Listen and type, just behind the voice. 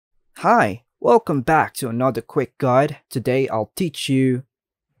Hi, welcome back to another quick guide. Today I'll teach you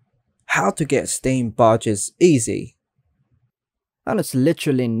how to get Steam badges easy. And it's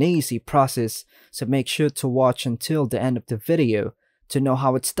literally an easy process, so make sure to watch until the end of the video to know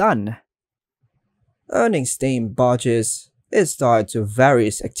how it's done. Earning Steam badges is tied to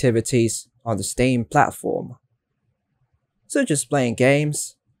various activities on the Steam platform, such as playing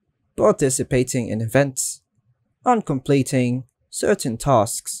games, participating in events, and completing certain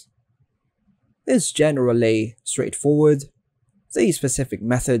tasks. It's generally straightforward. These specific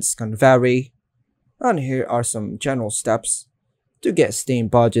methods can vary, and here are some general steps to get Steam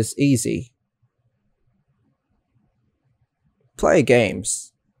badges easy. Play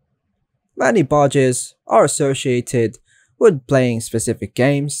games. Many badges are associated with playing specific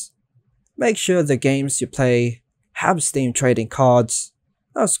games. Make sure the games you play have Steam trading cards,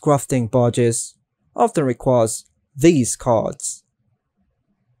 as crafting badges often requires these cards.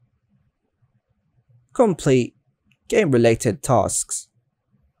 Complete game-related tasks.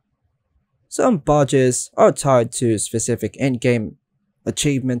 Some badges are tied to specific in-game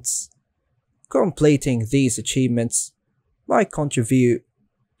achievements. Completing these achievements might contribute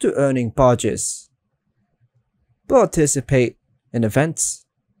to earning badges. Participate in events.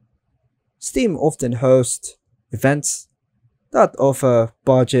 Steam often hosts events that offer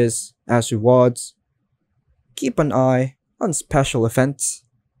badges as rewards. Keep an eye on special events,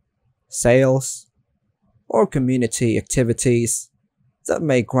 sales, or community activities that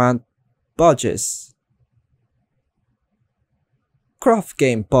may grant badges. Craft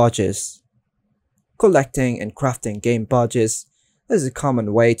game badges. Collecting and crafting game badges is a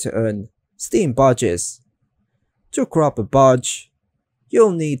common way to earn Steam badges. To craft a badge,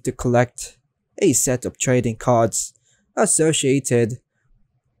 you'll need to collect a set of trading cards associated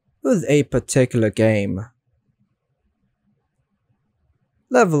with a particular game.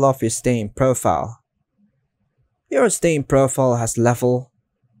 Level up your Steam profile. Your Steam profile has level,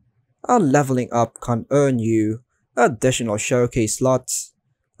 and leveling up can earn you additional showcase slots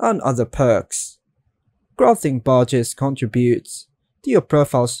and other perks. Crafting badges contributes to your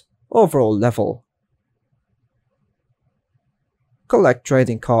profile's overall level. Collect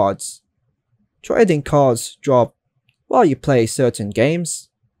trading cards. Trading cards drop while you play certain games.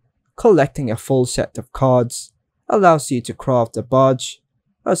 Collecting a full set of cards allows you to craft a badge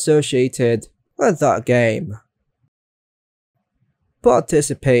associated with that game.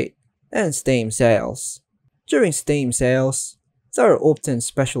 Participate in Steam sales. During Steam sales, there are often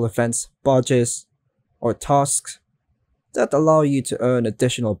special events, badges, or tasks that allow you to earn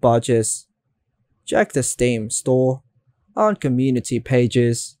additional badges. Check the Steam store and community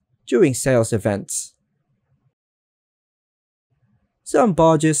pages during sales events. Some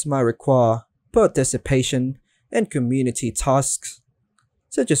badges might require participation in community tasks,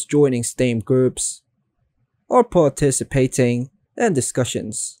 such as joining Steam groups or participating in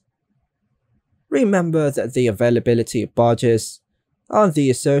discussions. Remember that the availability of badges and the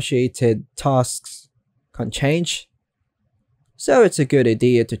associated tasks can change, so it's a good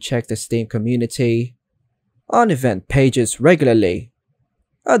idea to check the Steam community and event pages regularly.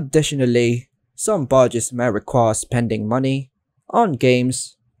 Additionally, some badges may require spending money on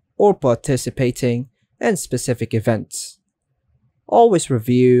games or participating in specific events. Always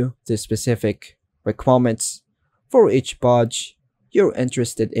review the specific requirements for each badge you're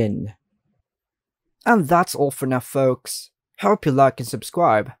interested in. And that's all for now, folks. Hope you like and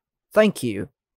subscribe. Thank you.